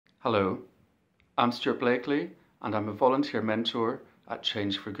Hello, I'm Stuart Blakely and I'm a volunteer mentor at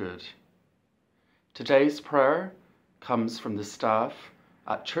Change for Good. Today's prayer comes from the staff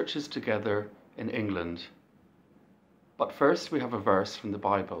at Churches Together in England. But first we have a verse from the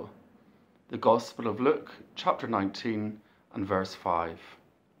Bible, the Gospel of Luke, chapter 19 and verse 5.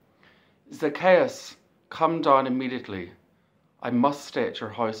 Zacchaeus, come down immediately. I must stay at your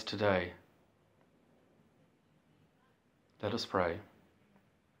house today. Let us pray.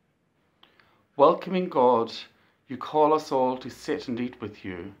 Welcoming God, you call us all to sit and eat with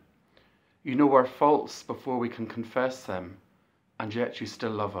you. You know our faults before we can confess them, and yet you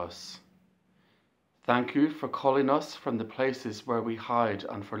still love us. Thank you for calling us from the places where we hide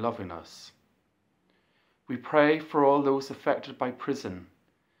and for loving us. We pray for all those affected by prison.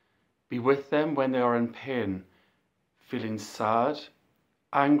 Be with them when they are in pain, feeling sad,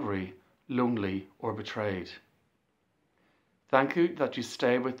 angry, lonely, or betrayed. Thank you that you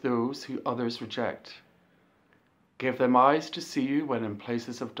stay with those who others reject. Give them eyes to see you when in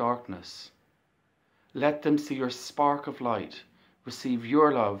places of darkness. Let them see your spark of light, receive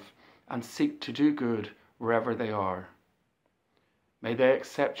your love, and seek to do good wherever they are. May they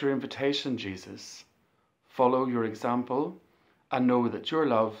accept your invitation, Jesus, follow your example, and know that your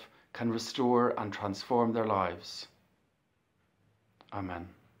love can restore and transform their lives. Amen.